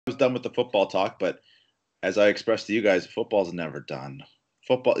was done with the football talk, but as I expressed to you guys, football's never done.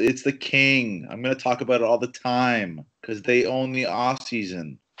 Football, it's the king. I'm going to talk about it all the time because they own the off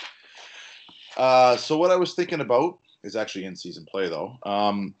season. So what I was thinking about is actually in season play though.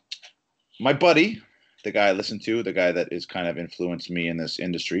 My buddy, the guy I listen to, the guy that is kind of influenced me in this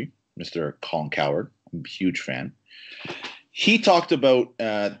industry, Mr. Colin Coward. I'm a huge fan. He talked about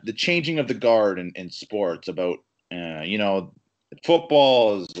the changing of the guard in sports, about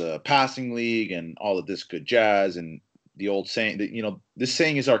football is a passing league and all of this good jazz, and the old saying that this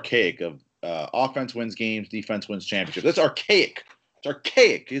saying is archaic of offense wins games, defense wins championships. That's archaic. It's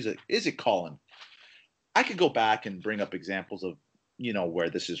archaic, is it? Is it, Colin? I could go back and bring up examples of where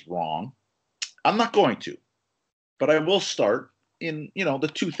this is wrong. I'm not going to, but I will start in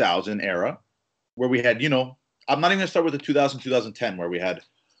the 2000 era where we had I'm not even going to start with the 2010 where we had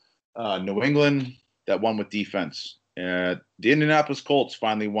New England that won with defense. The Indianapolis Colts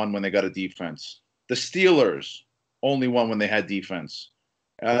finally won when they got a defense. The Steelers only won when they had defense.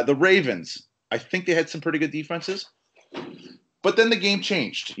 The Ravens, I think they had some pretty good defenses. But then the game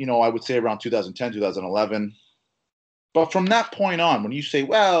changed, I would say around 2010, 2011. But from that point on, when you say,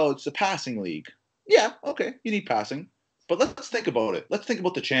 well, it's a passing league. Yeah, okay, you need passing. But let's think about it. Let's think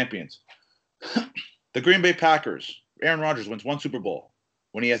about the champions. The Green Bay Packers. Aaron Rodgers wins one Super Bowl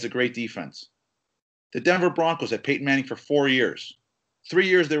when he has a great defense. The Denver Broncos had Peyton Manning for 4 years. 3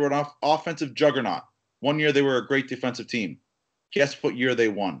 years they were an offensive juggernaut. 1 year they were a great defensive team. Guess what year they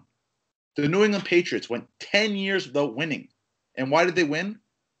won? The New England Patriots went 10 years without winning. And why did they win?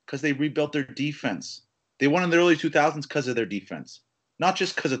 Because they rebuilt their defense. They won in the early 2000s because of their defense. Not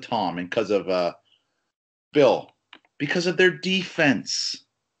just because of Tom and because of Bill. Because of their defense.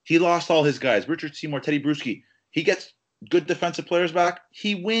 He lost all his guys. Richard Seymour, Teddy Bruschi. He gets good defensive players back.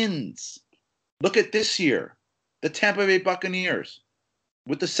 He wins. Look at this year. The Tampa Bay Buccaneers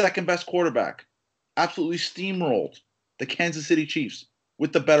with the second best quarterback absolutely steamrolled the Kansas City Chiefs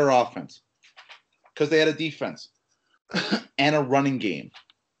with the better offense because they had a defense and a running game.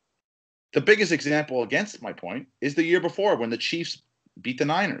 The biggest example against my point is the year before when the Chiefs beat the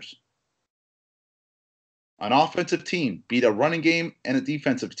Niners. An offensive team beat a running game and a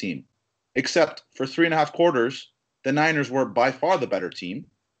defensive team. Except for 3.5 quarters, the Niners were by far the better team.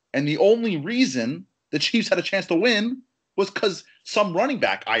 And the only reason the Chiefs had a chance to win was because some running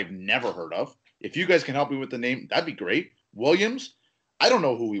back I've never heard of. If you guys can help me with the name, that'd be great. Williams, I don't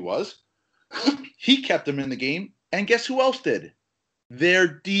know who he was. He kept them in the game. And guess who else did? Their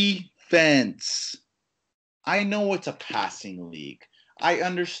defense. I know it's a passing league. I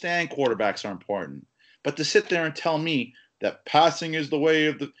understand quarterbacks are important. But to sit there and tell me that passing is the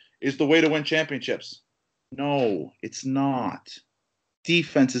way to win championships. No, it's not.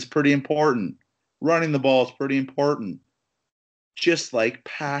 Defense is pretty important. Running the ball is pretty important. Just like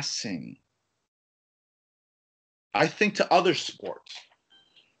passing. I think to other sports.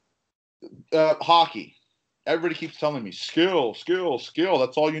 Hockey. Everybody keeps telling me, skill, skill, skill.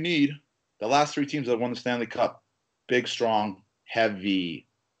 That's all you need. The last 3 teams that won the Stanley Cup. Big, strong, heavy.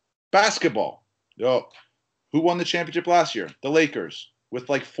 Basketball. Who won the championship last year? The Lakers. With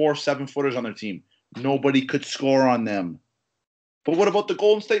like 4 7-footers on their team. Nobody could score on them. But what about the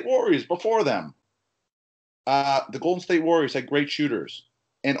Golden State Warriors before them? The Golden State Warriors had great shooters.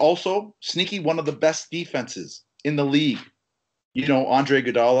 And also, sneaky one of the best defenses in the league. Andre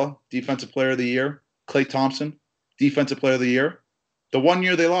Iguodala, Defensive Player of the Year. Klay Thompson, Defensive Player of the Year. The 1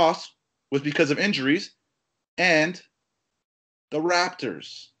 year they lost was because of injuries. And the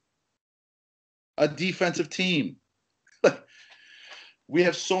Raptors, a defensive team. We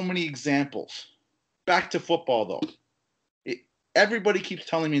have so many examples. Back to football, though. Everybody keeps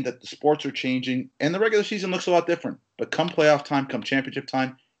telling me that the sports are changing, and the regular season looks a lot different. But come playoff time, come championship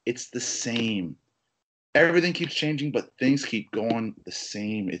time, it's the same. Everything keeps changing, but things keep going the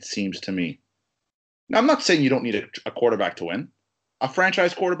same, it seems to me. Now, I'm not saying you don't need a quarterback to win. A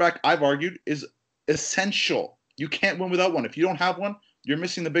franchise quarterback, I've argued, is essential. You can't win without one. If you don't have one, you're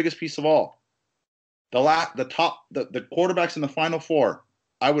missing the biggest piece of all. The quarterbacks in the Final Four,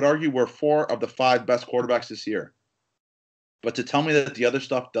 I would argue, were 4 of the 5 best quarterbacks this year. But to tell me that the other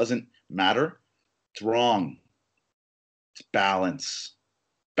stuff doesn't matter, it's wrong. It's balance.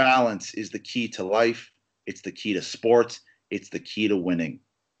 Balance is the key to life. It's the key to sports. It's the key to winning.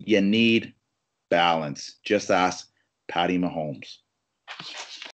 You need balance. Just ask Patty Mahomes.